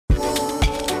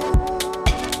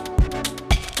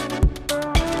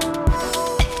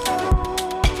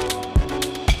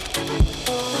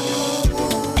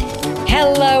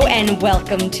and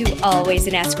welcome to Always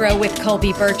in Escrow with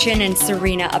Colby Burchin and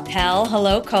Serena Appel.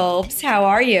 Hello, Colbs. How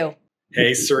are you?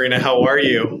 Hey, Serena. How are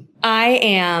you? I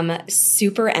am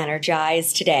super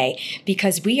energized today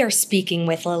because we are speaking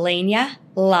with Lalanya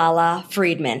Lala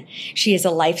Friedman. She is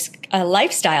a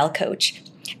lifestyle coach,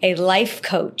 a life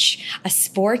coach, a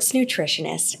sports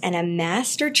nutritionist, and a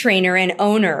master trainer and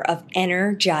owner of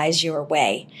Energize Your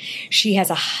Way. She has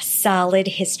a solid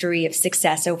history of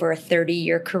success over a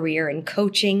 30-year career in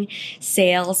coaching,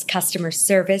 sales, customer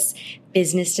service,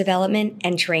 business development,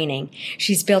 and training.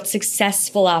 She's built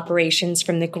successful operations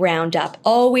from the ground up,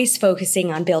 always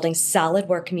focusing on building solid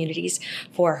work communities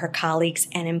for her colleagues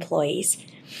and employees.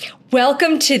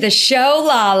 Welcome to the show,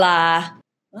 Lala.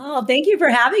 Oh, thank you for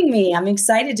having me. I'm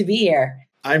excited to be here.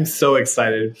 I'm so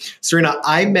excited. Serena,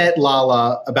 I met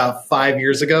Lala about 5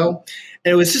 years ago,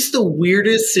 and it was just the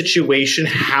weirdest situation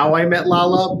how I met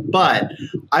Lala. But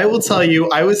I will tell you,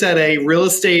 I was at a real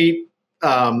estate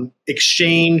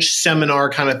exchange seminar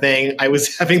kind of thing. I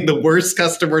was having the worst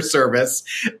customer service.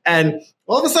 And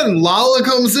all of a sudden, Lala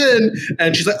comes in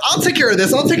and she's like, I'll take care of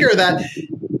this. I'll take care of that.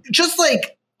 Just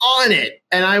like on it.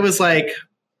 And I was like,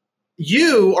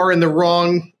 you are in the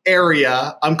wrong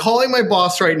area. I'm calling my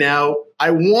boss right now.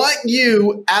 I want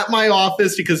you at my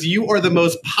office because you are the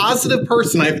most positive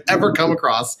person I've ever come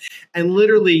across. And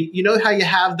literally, you know how you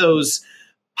have those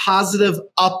positive,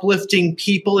 uplifting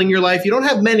people in your life? You don't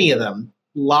have many of them.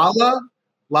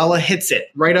 Lala hits it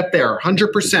right up there,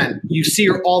 100%. You see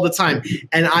her all the time.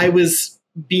 And I was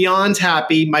beyond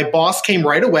happy. My boss came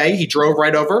right away. He drove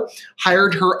right over,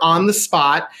 hired her on the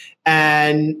spot.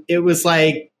 And it was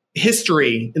like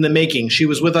history in the making. She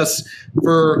was with us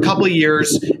for a couple of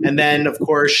years. And then, of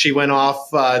course, she went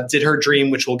off, did her dream,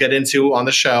 which we'll get into on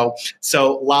the show.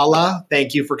 So Lala,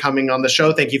 thank you for coming on the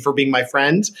show. Thank you for being my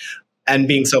friend and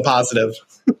being so positive.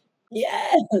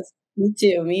 Yes, me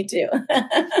too.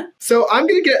 So I'm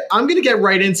gonna get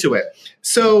right into it.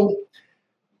 So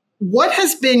what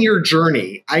has been your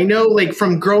journey? I know, like,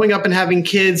 from growing up and having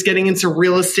kids, getting into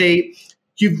real estate,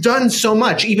 you've done so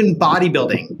much, even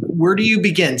bodybuilding. Where do you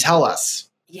begin? Tell us.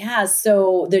 Yeah.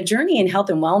 So the journey in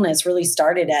health and wellness really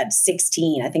started at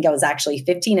 16. I think I was actually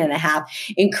 15 and a half,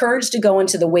 encouraged to go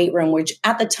into the weight room, which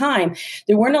at the time,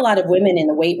 there weren't a lot of women in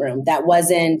the weight room. That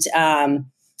wasn't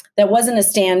a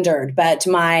standard, but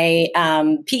my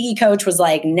PE coach was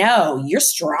like, no, you're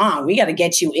strong. We got to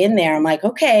get you in there. I'm like,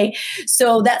 okay.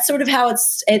 So that's sort of how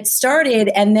it started.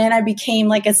 And then I became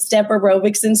like a step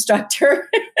aerobics instructor.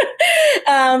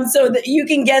 So that you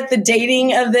can get the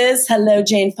dating of this. Hello,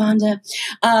 Jane Fonda.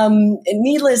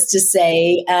 Needless to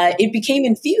say, it became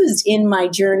infused in my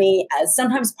journey as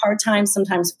sometimes part-time,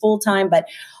 sometimes full-time, but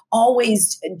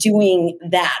always doing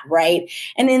that, right?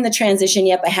 And in the transition,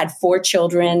 I had 4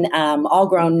 children, all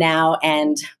grown now,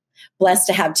 and blessed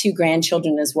to have 2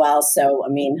 grandchildren as well. So, I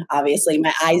mean, obviously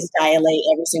my eyes dilate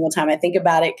every single time I think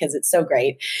about it because it's so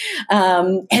great.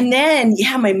 And then,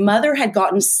 my mother had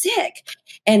gotten sick.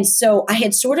 And so I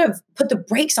had sort of put the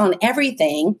brakes on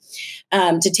everything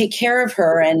to take care of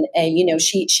her. And,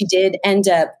 she did end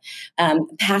up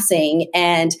passing.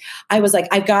 And I was like,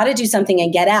 I've got to do something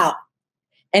and get out.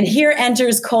 And here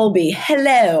enters Colby.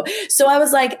 Hello. So I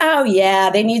was like, oh, yeah,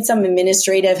 they need some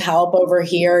administrative help over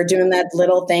here doing that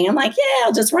little thing. I'm like, yeah,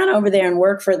 I'll just run over there and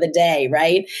work for the day.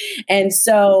 Right. And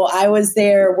so I was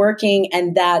there working,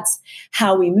 and that's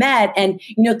how we met. And,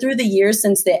 through the years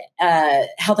since the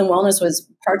health and wellness was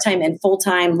part-time and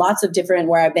full-time, lots of different,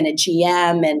 where I've been a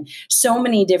GM and so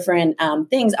many different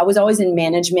things. I was always in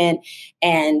management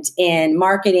and in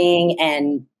marketing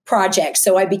and projects.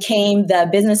 So I became the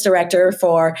business director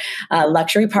for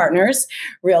Luxury Partners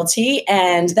Realty.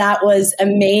 And that was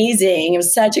amazing. It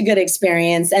was such a good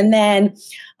experience. And then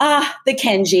the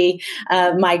Kenji,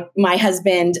 my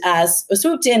husband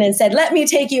swooped in and said, let me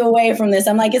take you away from this.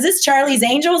 I'm like, is this Charlie's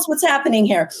Angels? What's happening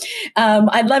here?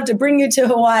 I'd love to bring you to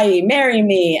Hawaii. Marry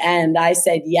me. And I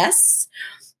said, yes.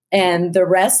 And the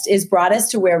rest is brought us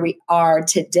to where we are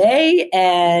today.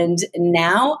 And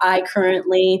now I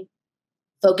currently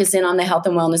focus in on the health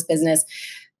and wellness business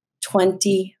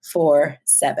 24/7.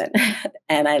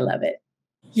 And I love it.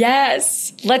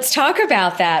 Yes. Let's talk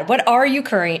about that. What are you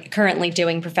currently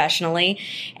doing professionally,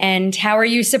 and how are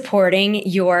you supporting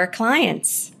your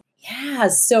clients? Yeah.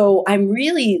 So I'm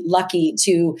really lucky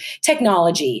to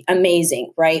technology.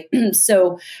 Amazing, right?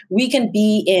 So we can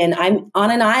I'm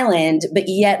on an island, but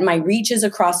yet my reach is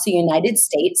across the United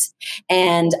States,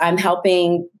 and I'm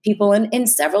helping people in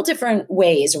several different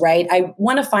ways, right? I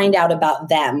want to find out about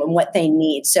them and what they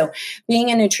need. So being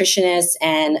a nutritionist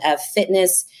and a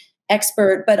fitness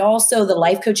expert, but also the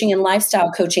life coaching and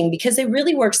lifestyle coaching, because they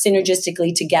really work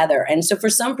synergistically together. And so for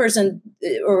some person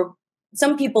or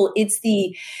some people, it's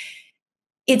the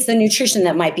nutrition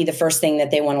that might be the first thing that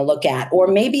they want to look at, or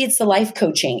maybe it's the life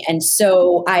coaching. And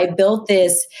so I built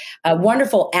this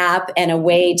wonderful app and a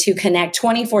way to connect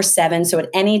 24/7. So at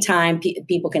any time,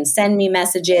 people can send me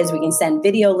messages. We can send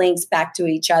video links back to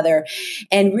each other,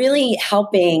 and really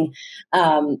helping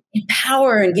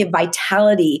empower and give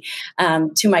vitality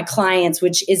to my clients,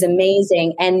 which is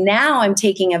amazing. And now I'm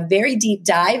taking a very deep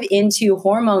dive into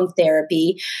hormone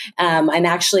therapy. I'm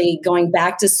actually going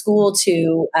back to school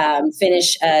to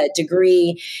finish a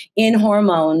degree in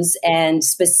hormones and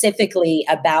specifically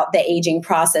about the aging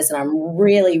process. And I'm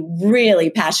really, really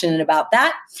passionate about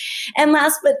that. And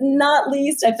last but not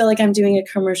least, I feel like I'm doing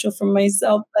a commercial for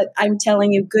myself, but I'm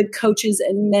telling you, good coaches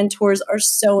and mentors are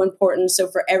so important. So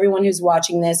for everyone who's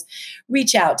watching this,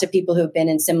 reach out to people who have been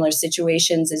in similar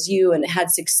situations as you and had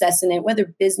success in it,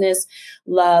 whether business,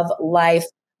 love, life,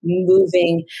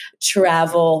 moving,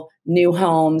 travel, new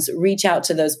homes. Reach out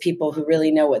to those people who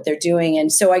really know what they're doing.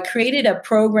 And so I created a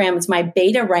program. It's my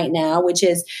beta right now, which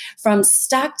is From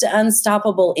Stuck to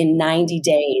Unstoppable in 90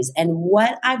 days. And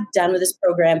what I've done with this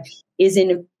program is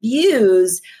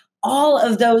infuse all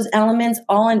of those elements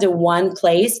all into one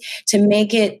place to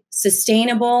make it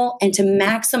sustainable and to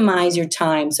maximize your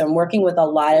time. So I'm working with a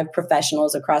lot of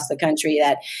professionals across the country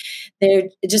that they're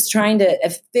just trying to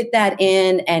fit that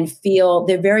in and feel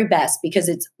their very best, because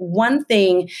it's one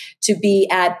thing to be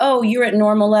at, oh, you're at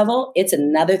normal level. It's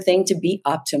another thing to be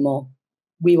optimal.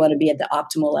 We want to be at the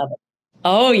optimal level.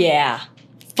 Oh, yeah.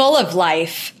 Full of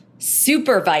life.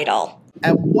 Super vital.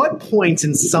 At what point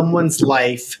in someone's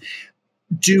life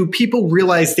do people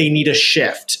realize they need a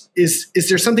shift? Is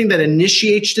there something that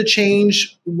initiates the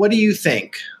change? What do you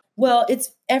think? Well,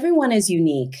 everyone is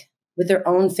unique with their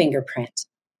own fingerprint,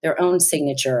 their own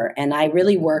signature. And I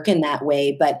really work in that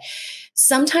way. But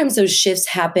sometimes those shifts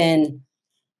happen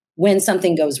when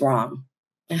something goes wrong.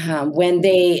 When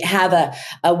they have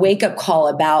a wake-up call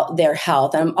about their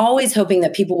health. And I'm always hoping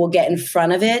that people will get in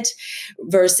front of it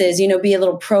versus, be a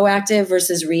little proactive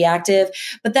versus reactive.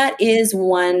 But that is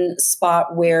one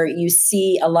spot where you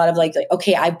see a lot of like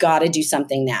okay, I've got to do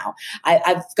something now.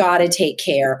 I've got to take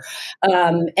care.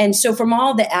 And so from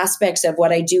all the aspects of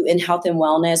what I do in health and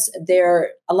wellness,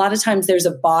 a lot of times there's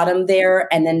a bottom there.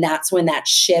 And then that's when that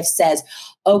shift says,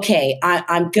 okay,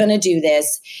 I'm going to do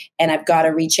this, and I've got to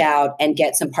reach out and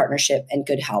get some partnership and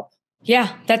good help.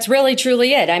 Yeah, that's really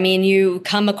truly it. I mean, you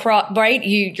come across, right?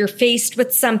 You're faced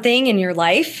with something in your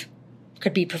life,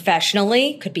 could be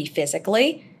professionally, could be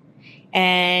physically,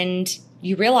 and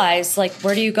you realize, like,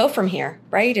 where do you go from here,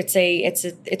 right?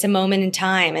 It's a moment in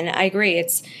time, and I agree.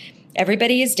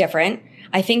 Everybody is different.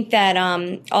 I think that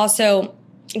also,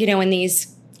 in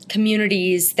these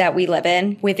communities that we live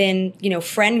in, within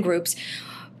friend groups,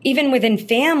 even within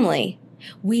family,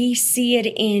 we see it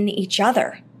in each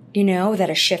other, that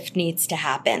a shift needs to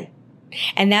happen.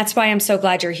 And that's why I'm so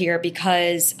glad you're here,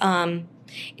 because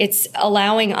it's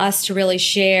allowing us to really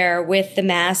share with the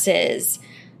masses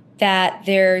that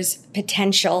there's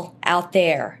potential out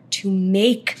there to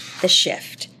make the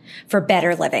shift for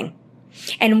better living.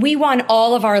 And we want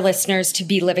all of our listeners to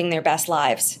be living their best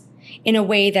lives in a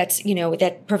way that's,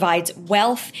 that provides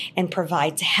wealth and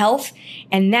provides health.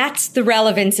 And that's the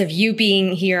relevance of you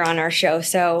being here on our show.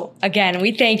 So again,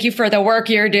 we thank you for the work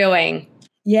you're doing.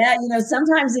 Yeah,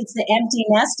 sometimes it's the empty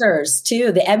nesters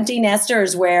too, the empty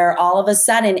nesters where all of a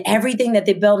sudden everything that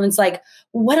they build, and it's like,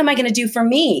 what am I going to do for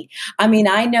me? I mean,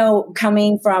 I know,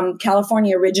 coming from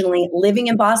California originally, living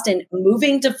in Boston,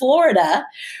 moving to Florida,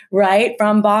 right,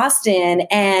 from Boston,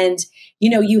 and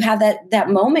you have that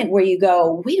moment where you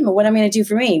go, wait a minute, what am I going to do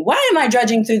for me? Why am I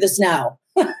drudging through the snow?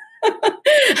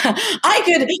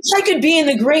 I could be in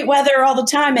the great weather all the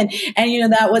time. And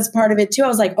that was part of it too. I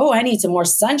was like, oh, I need some more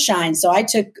sunshine. So I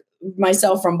took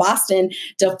myself from Boston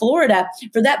to Florida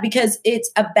for that, because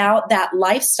it's about that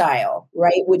lifestyle,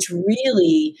 right? Which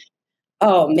really,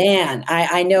 oh man,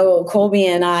 I know Colby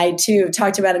and I too have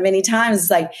talked about it many times.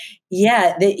 It's like,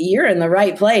 yeah, you're in the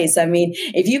right place. I mean,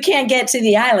 if you can't get to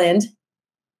the island,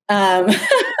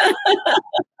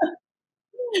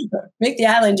 make the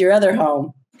island your other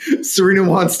home. Serena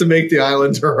wants to make the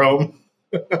island her home.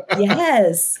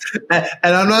 Yes.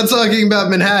 And I'm not talking about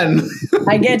Manhattan.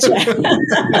 I get you.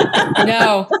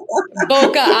 No.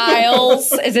 Boca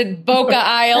Isles. Is it Boca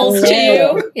Isles to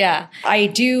you? Yeah. I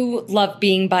do love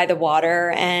being by the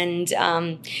water and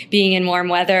being in warm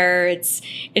weather. It's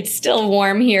still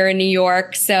warm here in New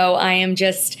York, so I am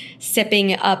just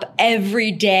sipping up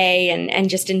every day and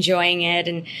just enjoying it,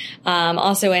 and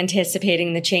also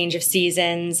anticipating the change of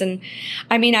seasons. And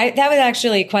I mean, that was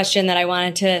actually a question that I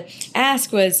wanted to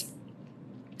ask was,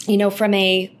 from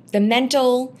the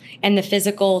mental and the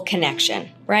physical connection,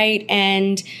 right?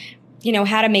 And,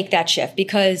 how to make that shift,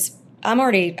 because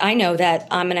I know that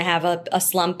I'm going to have a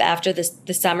slump after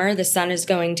the summer. The sun is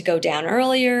going to go down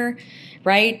earlier,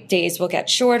 right? Days will get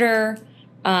shorter,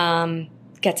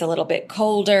 gets a little bit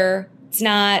colder. It's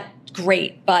not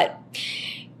great, but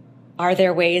are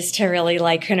there ways to really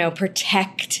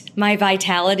protect my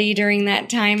vitality during that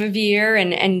time of year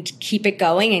and keep it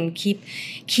going and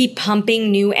keep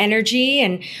pumping new energy?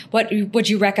 And what would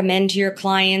you recommend to your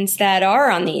clients that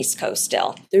are on the East Coast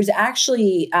still? There's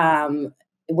actually,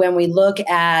 when we look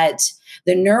at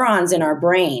the neurons in our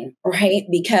brain, right?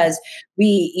 Because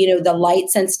the light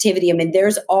sensitivity,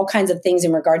 there's all kinds of things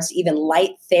in regards to even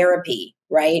light therapy,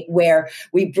 right? Where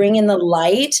we bring in the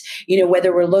light,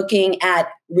 whether we're looking at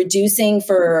reducing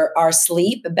for our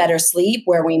sleep, better sleep,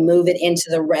 where we move it into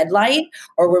the red light,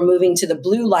 or we're moving to the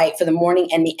blue light for the morning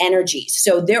and the energy.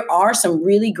 So there are some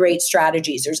really great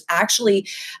strategies. There's actually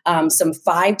some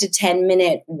 5 to 10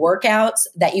 minute workouts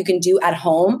that you can do at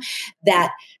home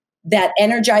that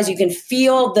energize. You can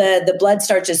feel the blood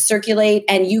start to circulate,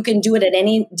 and you can do it at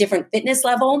any different fitness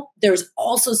level. There's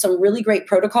also some really great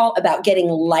protocol about getting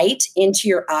light into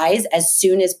your eyes as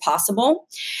soon as possible.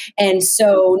 And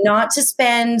so not to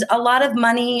spend a lot of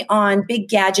money on big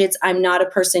gadgets. I'm not a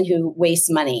person who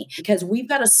wastes money, because we've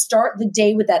got to start the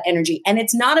day with that energy. And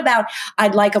it's not about,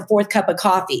 I'd like a 4th cup of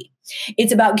coffee.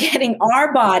 It's about getting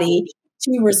our body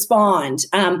to respond.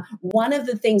 One of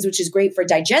the things which is great for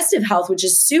digestive health, which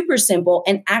is super simple,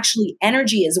 and actually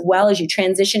energy as well as you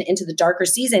transition into the darker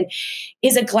season,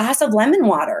 is a glass of lemon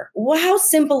water. Well, how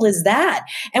simple is that?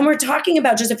 And we're talking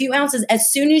about just a few ounces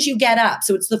as soon as you get up.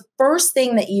 So it's the first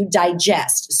thing that you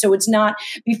digest. So it's not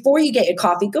before you get your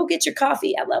coffee, go get your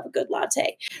coffee. I love a good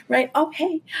latte, right? Oh,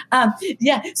 hey.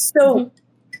 Yeah. So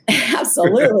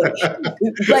absolutely.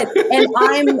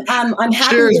 I'm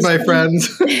happy. Cheers, my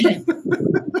friends.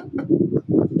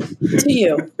 To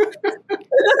you.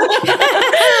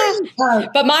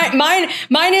 But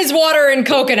mine is water and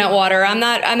coconut water. I'm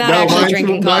not actually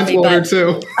drinking coffee. Mine's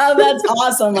water too. Oh, that's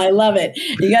awesome. I love it.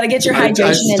 You got to get your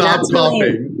hydration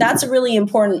in. That's really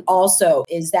important also,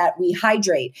 is that we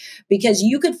hydrate, because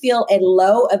you could feel a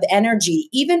low of energy,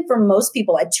 even for most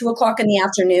people at 2:00 in the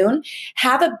afternoon.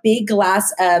 Have a big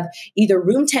glass of either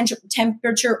room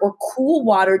temperature or cool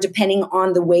water, depending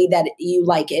on the way that you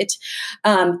like it.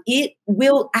 It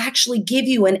will actually give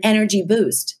you an energy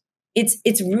boost.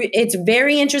 It's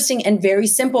very interesting and very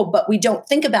simple, but we don't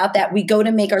think about that. We go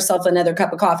to make ourselves another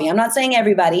cup of coffee. I'm not saying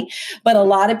everybody, but a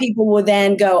lot of people will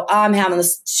then go, I'm having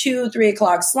this 2-3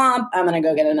 o'clock slump. I'm going to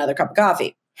go get another cup of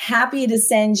coffee. Happy to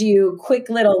send you quick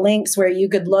little links where you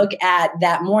could look at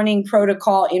that morning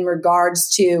protocol in regards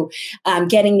to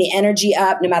getting the energy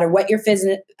up, no matter what your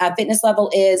fitness level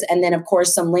is. And then, of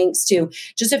course, some links to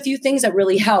just a few things that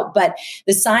really help. But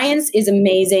the science is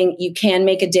amazing. You can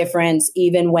make a difference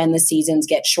even when the seasons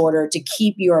get shorter, to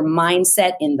keep your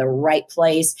mindset in the right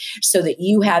place so that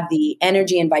you have the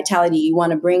energy and vitality you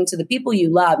want to bring to the people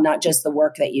you love, not just the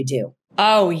work that you do.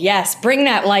 Oh, yes. Bring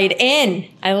that light in.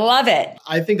 I love it.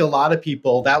 I think a lot of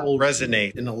people, that will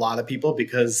resonate in a lot of people,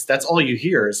 because that's all you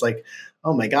hear is like,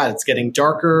 oh my God, it's getting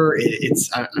darker.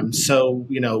 I'm so,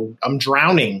 I'm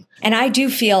drowning. And I do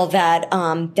feel that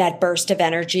that burst of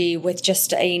energy with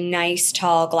just a nice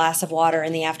tall glass of water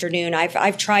in the afternoon.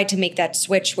 I've tried to make that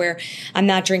switch where I'm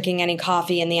not drinking any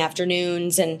coffee in the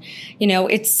afternoons. And,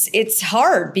 it's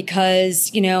hard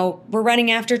because, we're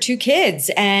running after 2 kids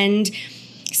and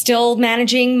still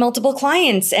managing multiple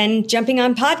clients and jumping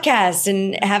on podcasts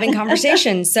and having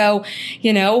conversations. So,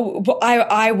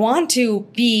 I want to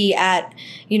be at,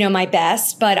 my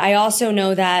best, but I also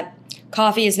know that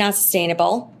coffee is not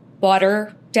sustainable.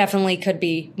 Water definitely could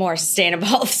be more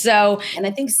sustainable. So, and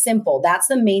I think simple, that's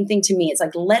the main thing to me. It's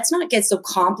like, let's not get so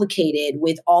complicated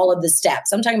with all of the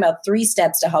steps. I'm talking about 3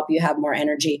 steps to help you have more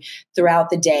energy throughout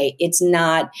the day. It's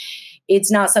not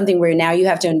something where now you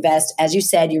have to invest. As you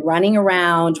said, you're running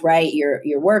around, right? You're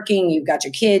working, you've got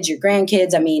your kids, your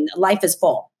grandkids. Life is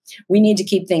full. We need to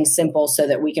keep things simple so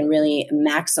that we can really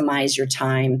maximize your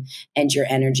time and your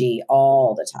energy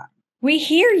all the time. We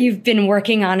hear you've been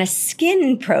working on a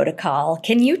skin protocol.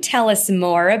 Can you tell us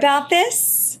more about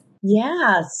this?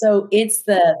 Yeah, so it's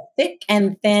the thick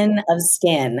and thin of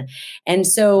skin. And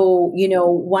so,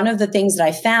 one of the things that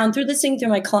I found through listening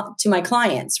to my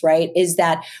clients, right, is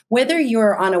that whether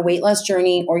you're on a weight loss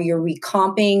journey or you're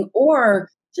recomping or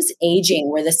just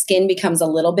aging where the skin becomes a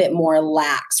little bit more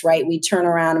lax, right? We turn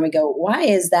around and we go, why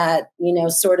is that,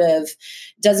 sort of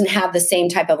doesn't have the same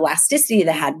type of elasticity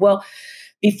that had? Well,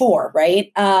 before,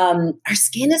 right? Our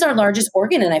skin is our largest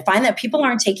organ, and I find that people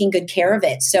aren't taking good care of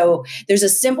it. So there's a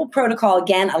simple protocol.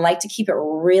 Again, I like to keep it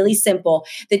really simple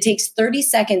that takes 30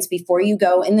 seconds before you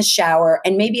go in the shower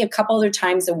and maybe a couple other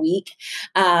times a week.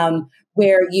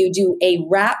 Where you do a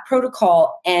wrap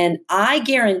protocol, and I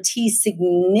guarantee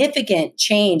significant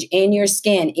change in your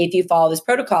skin if you follow this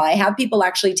protocol. I have people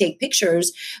actually take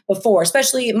pictures before,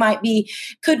 especially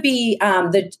could be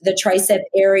the tricep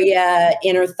area,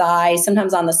 inner thigh,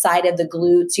 sometimes on the side of the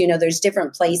glutes. There's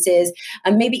different places,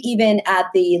 maybe even at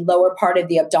the lower part of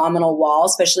the abdominal wall,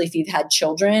 especially if you've had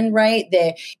children, right?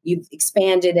 You've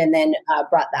expanded and then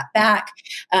brought that back.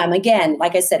 Again,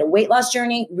 like I said, a weight loss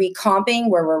journey,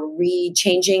 recomping, where we're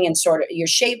changing and sort of your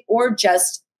shape, or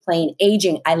just plain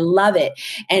aging. I love it.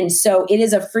 And so it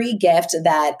is a free gift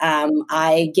that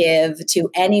I give to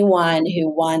anyone who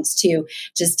wants to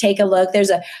just take a look. There's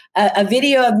a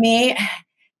video of me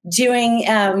doing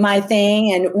my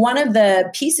thing. And one of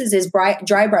the pieces is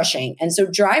dry brushing. And so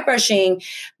dry brushing,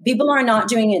 people are not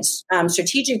doing it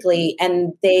strategically.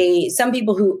 And some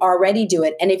people who already do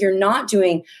it. And if you're not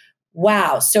doing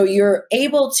wow. So you're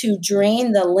able to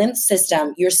drain the lymph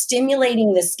system. You're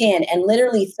stimulating the skin, and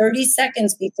literally 30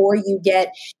 seconds before you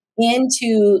get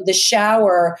into the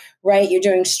shower, right? You're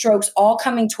doing strokes all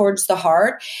coming towards the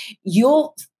heart.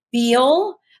 You'll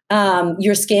feel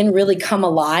your skin really come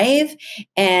alive.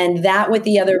 And that with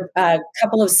the other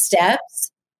couple of steps.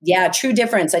 Yeah, true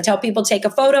difference. I tell people, take a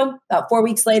photo, about 4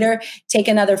 weeks later, take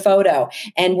another photo.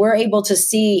 And we're able to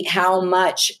see how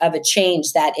much of a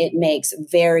change that it makes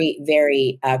very,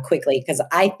 very quickly. Because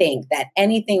I think that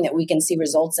anything that we can see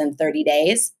results in 30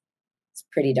 days, it's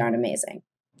pretty darn amazing.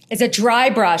 It's a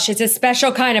dry brush. It's a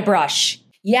special kind of brush.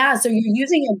 Yeah, so you're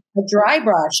using a dry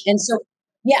brush. And so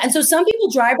some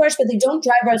people dry brush, but they don't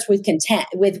dry brush with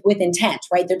intent,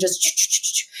 right? They're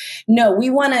just, no, we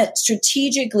want to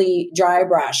strategically dry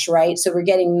brush, right? So we're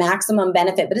getting maximum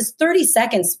benefit, but it's 30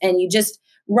 seconds and you just,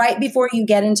 right before you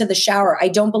get into the shower. I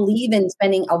don't believe in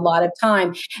spending a lot of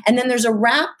time. And then there's a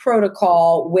wrap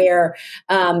protocol where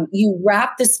you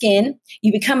wrap the skin,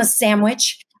 you become a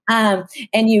sandwich. And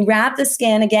you wrap the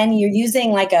skin. Again, you're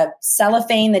using like a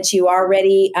cellophane that you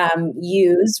already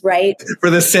use, right? For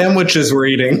the sandwiches we're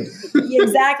eating.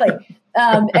 Exactly.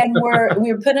 And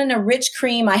we're putting a rich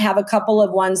cream. I have a couple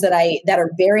of ones that are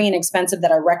very inexpensive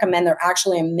that I recommend. They're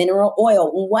actually a mineral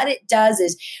oil. And what it does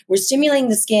is we're stimulating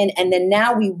the skin, and then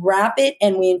now we wrap it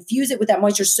and we infuse it with that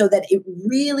moisture so that it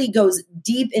really goes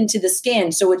deep into the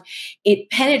skin. So it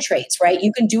penetrates, right?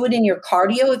 You can do it in your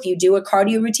cardio if you do a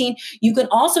cardio routine. You can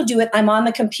also do it. I'm on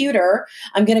the computer.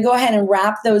 I'm going to go ahead and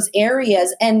wrap those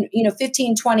areas, and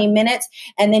 15, 20 minutes,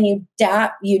 and then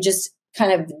you just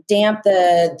kind of damp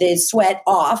the sweat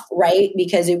off, right?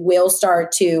 Because you will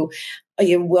start to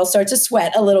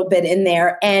sweat a little bit in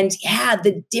there. And yeah,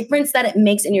 the difference that it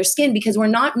makes in your skin, because we're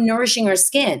not nourishing our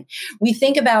skin. We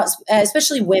think about,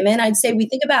 especially women, I'd say we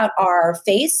think about our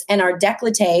face and our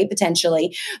décolleté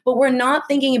potentially, but we're not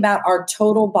thinking about our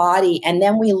total body. And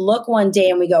then we look one day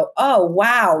and we go, oh,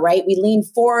 wow, right? We lean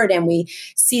forward and we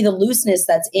see the looseness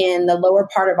that's in the lower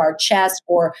part of our chest,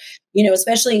 or,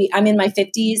 especially I'm in my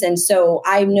 50s. And so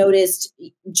I've noticed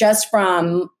just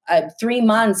from 3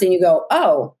 months, and you go,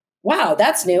 oh, wow,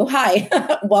 that's new. Hi,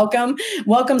 welcome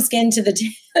skin to the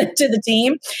to the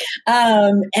team.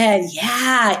 And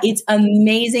yeah, it's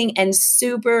amazing and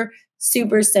super,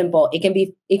 super simple. It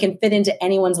can fit into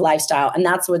anyone's lifestyle, and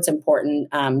that's what's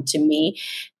important to me.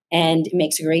 And it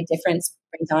makes a great difference.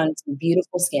 Brings on some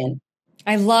beautiful skin.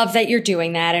 I love that you're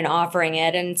doing that and offering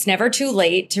it, and it's never too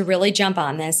late to really jump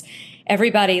on this.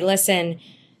 Everybody, listen.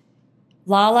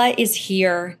 Lala is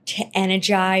here to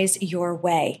energize your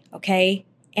way. Okay.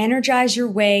 Energize your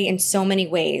way in so many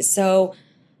ways. So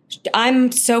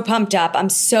I'm so pumped up. I'm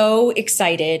so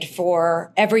excited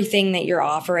for everything that you're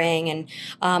offering.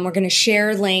 And we're going to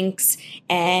share links.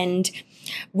 And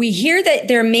we hear that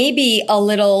there may be a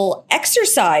little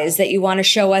exercise that you want to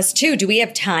show us too. Do we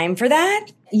have time for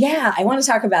that? Yeah, I want to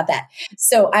talk about that.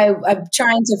 So I'm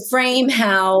trying to frame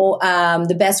how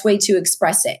the best way to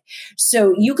express it.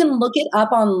 So you can look it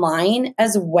up online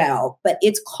as well, but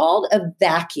it's called a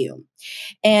vacuum.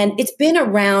 And it's been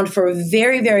around for a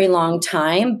very, very long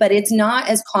time, but it's not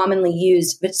as commonly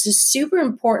used. But it's a super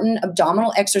important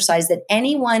abdominal exercise that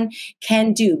anyone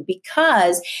can do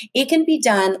because it can be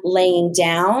done laying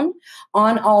down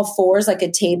on all fours like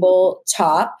a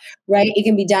tabletop, right? It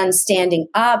can be done standing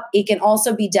up. It can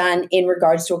also be done in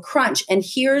regards to a crunch. And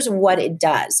here's what it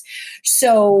does.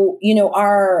 So,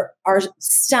 our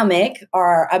stomach,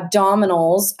 our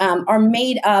abdominals are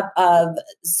made up of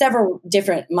several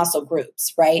different muscle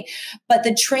groups, right? But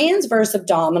the transverse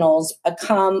abdominals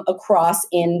come across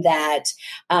in that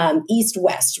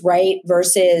east-west, right?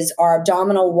 Versus our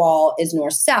abdominal wall is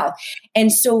north-south.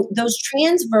 And so those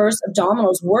transverse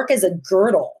abdominals work as a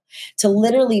girdle to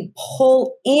literally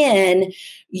pull in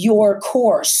your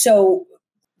core. So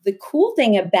the cool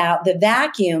thing about the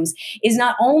vacuums is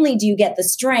not only do you get the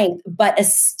strength, but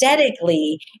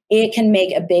aesthetically, it can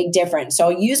make a big difference. So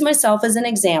I'll use myself as an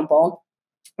example.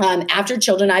 After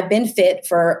children, I've been fit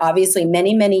for obviously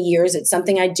many, many years. It's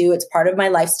something I do. It's part of my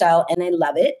lifestyle and I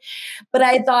love it. But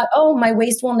I thought, oh, my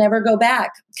waist will never go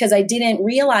back because I didn't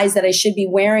realize that I should be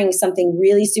wearing something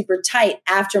really super tight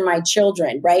after my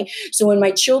children, right? So when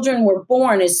my children were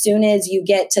born, as soon as you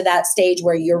get to that stage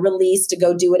where you're released to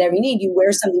go do whatever you need, you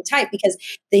wear something tight because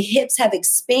the hips have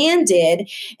expanded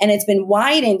and it's been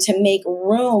widened to make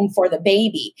room for the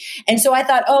baby. And so I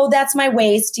thought, oh, that's my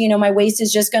waist. My waist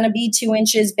is just going to be 2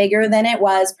 inches bigger than it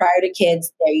was prior to kids.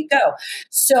 There you go.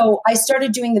 So I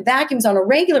started doing the vacuums on a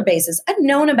regular basis. I've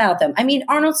known about them. I mean,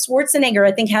 Arnold Schwarzenegger,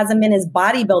 I think, has them in his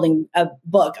bodybuilding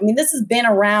book. I mean, this has been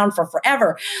around for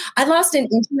forever. I lost 1.5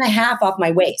 inches off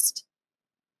my waist.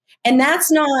 And that's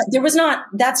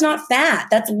not fat.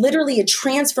 That's literally a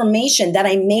transformation that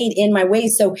I made in my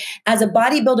waist. So as a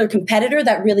bodybuilder competitor,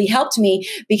 that really helped me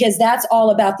because that's all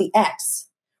about the X.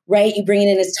 Right? You bring it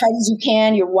in as tight as you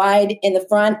can. You're wide in the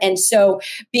front. And so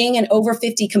being an over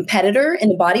 50 competitor in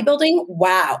the bodybuilding,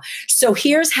 wow. So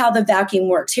here's how the vacuum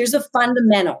works. Here's the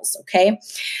fundamentals. Okay.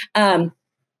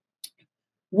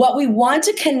 What we want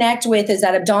to connect with is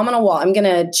that abdominal wall. I'm going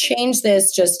to change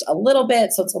this just a little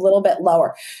bit so it's a little bit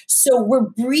lower. So we're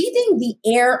breathing the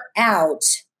air out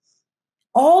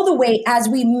all the way as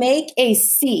we make a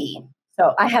C.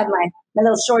 So I have my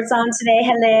little shorts on today.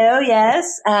 Hello.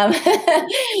 Yes. So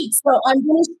I'm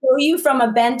going to show you from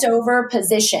a bent over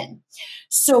position.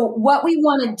 So what we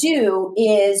want to do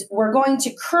is we're going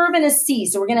to curve in a C.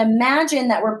 So we're going to imagine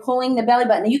that we're pulling the belly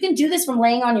button. And you can do this from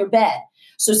laying on your bed.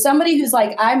 So somebody who's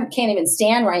like, I can't even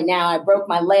stand right now. I broke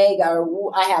my leg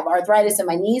or I have arthritis in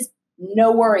my knees.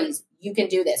 No worries. You can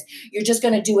do this. You're just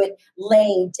going to do it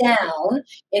laying down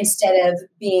instead of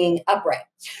being upright.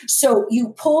 So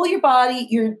you pull your body,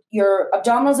 your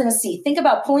abdominals in a C. Think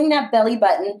about pulling that belly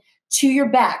button to your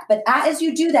back. But as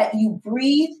you do that, you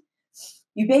breathe.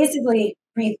 You basically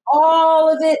breathe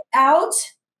all of it out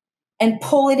and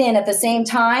pull it in at the same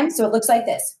time. So it looks like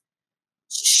this.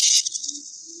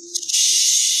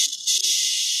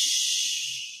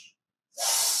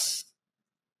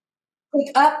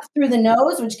 Quick up through the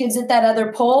nose, which gives it that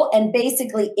other pull. And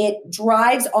basically it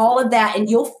drives all of that. And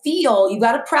you'll feel, you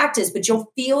got to practice, but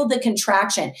you'll feel the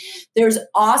contraction. There's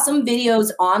awesome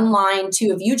videos online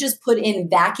too. If you just put in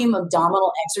vacuum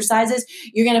abdominal exercises,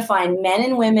 you're going to find men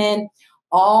and women,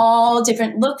 all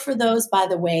different. Look for those, by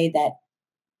the way,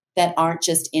 that aren't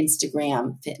just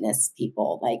Instagram fitness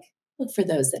people. Like look for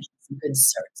those that have some good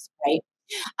certs, right?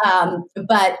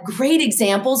 But great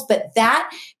examples, but that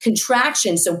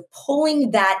contraction, so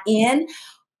pulling that in,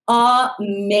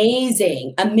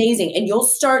 amazing. And you'll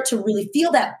start to really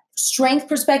feel that strength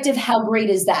perspective. How great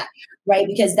is that, right?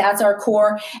 Because that's our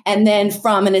core. And then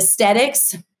from an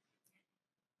aesthetics,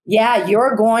 yeah,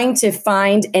 you're going to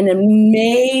find an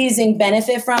amazing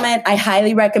benefit from it. I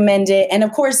highly recommend it. And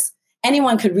of course,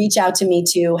 anyone could reach out to me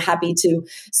too. Happy to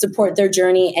support their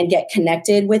journey and get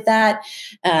connected with that.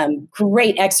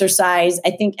 Great exercise. I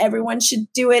think everyone should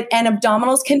do it. And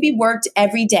abdominals can be worked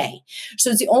every day. So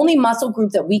it's the only muscle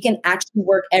group that we can actually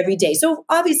work every day. So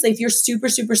obviously, if you're super,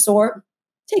 super sore,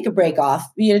 take a break off.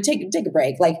 Take a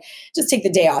break. Like just take the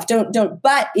day off. Don't.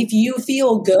 But if you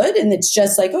feel good and it's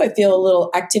just like, oh, I feel a little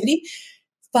activity,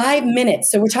 5 minutes.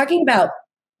 So we're talking about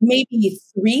maybe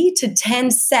 3 to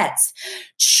 10 sets.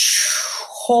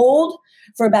 Hold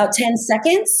for about 10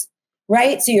 seconds,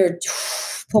 right? So you're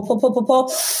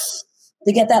pull.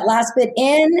 to get that last bit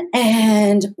in,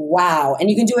 and wow. And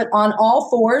you can do it on all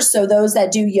fours. So those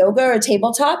that do yoga or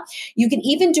tabletop, you can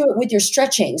even do it with your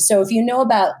stretching. So if you know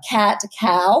about cat to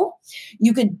cow,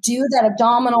 you could do that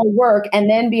abdominal work and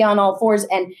then be on all fours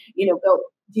and, go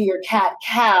do your cat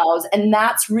cows. And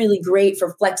that's really great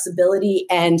for flexibility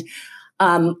and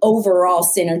overall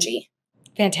synergy.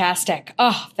 Fantastic.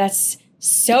 Oh, that's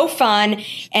so fun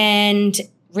and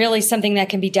really something that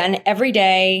can be done every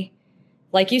day.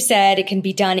 Like you said, it can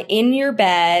be done in your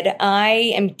bed.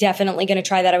 I am definitely going to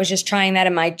try that. I was just trying that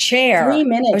in my chair. 3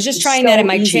 minutes. I was just trying that in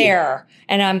my chair,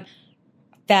 and I'm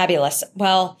fabulous.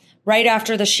 Well, right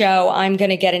after the show, I'm going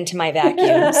to get into my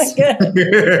vacuums.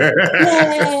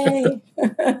 Yay!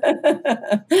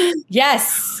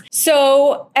 Yes.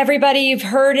 So everybody, you've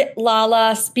heard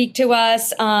Lala speak to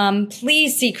us.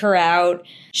 Please seek her out.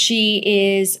 She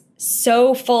is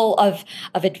so full of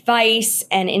advice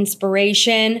and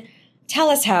inspiration. Tell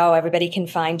us how everybody can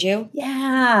find you.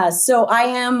 Yeah. So I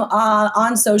am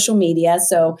on social media.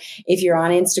 So if you're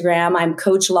on Instagram, I'm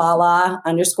Coach Lala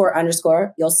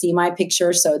 __. You'll see my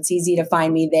picture. So it's easy to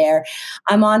find me there.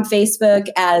 I'm on Facebook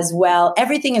as well.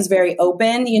 Everything is very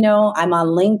open. I'm on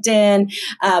LinkedIn.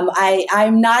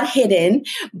 I'm not hidden,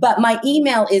 but my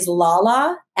email is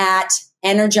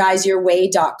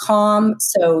lala@energizeyourway.com.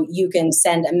 So you can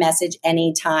send a message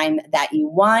anytime that you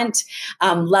want.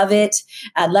 Love it.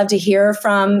 I'd love to hear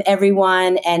from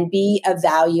everyone and be of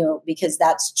value, because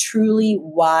that's truly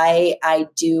why I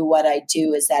do what I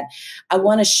do, is that I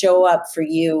want to show up for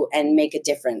you and make a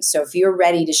difference. So if you're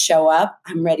ready to show up,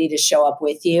 I'm ready to show up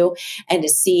with you and to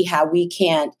see how we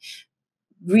can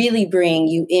really bring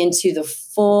you into the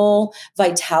full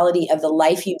vitality of the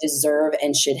life you deserve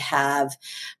and should have.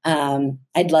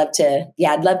 I'd love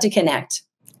to connect.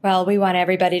 Well, we want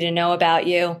everybody to know about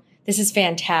you. This is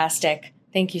fantastic.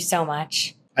 Thank you so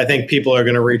much. I think people are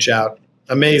going to reach out.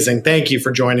 Amazing. Thank you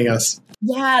for joining us.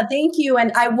 Yeah, thank you.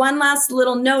 And one last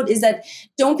little note is that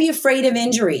don't be afraid of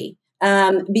injury.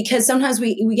 Because sometimes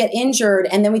we get injured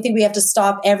and then we think we have to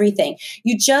stop everything.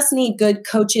 You just need good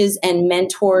coaches and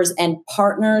mentors and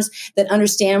partners that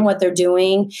understand what they're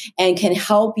doing and can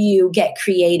help you get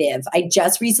creative. I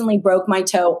just recently broke my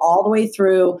toe all the way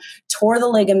through, tore the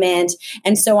ligament.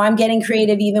 And so I'm getting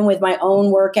creative even with my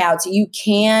own workouts. You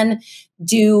can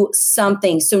do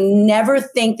something. So never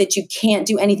think that you can't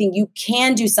do anything. You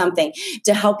can do something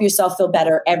to help yourself feel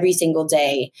better every single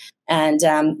day. And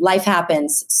life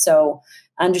happens. So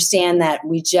understand that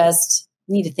we just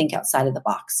need to think outside of the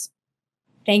box.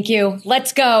 Thank you.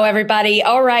 Let's go, everybody.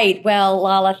 All right. Well,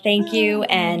 Lala, thank you.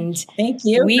 And thank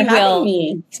you for having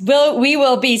me. We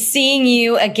will be seeing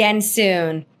you again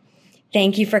soon.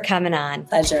 Thank you for coming on.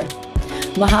 Pleasure.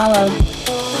 Mahalo.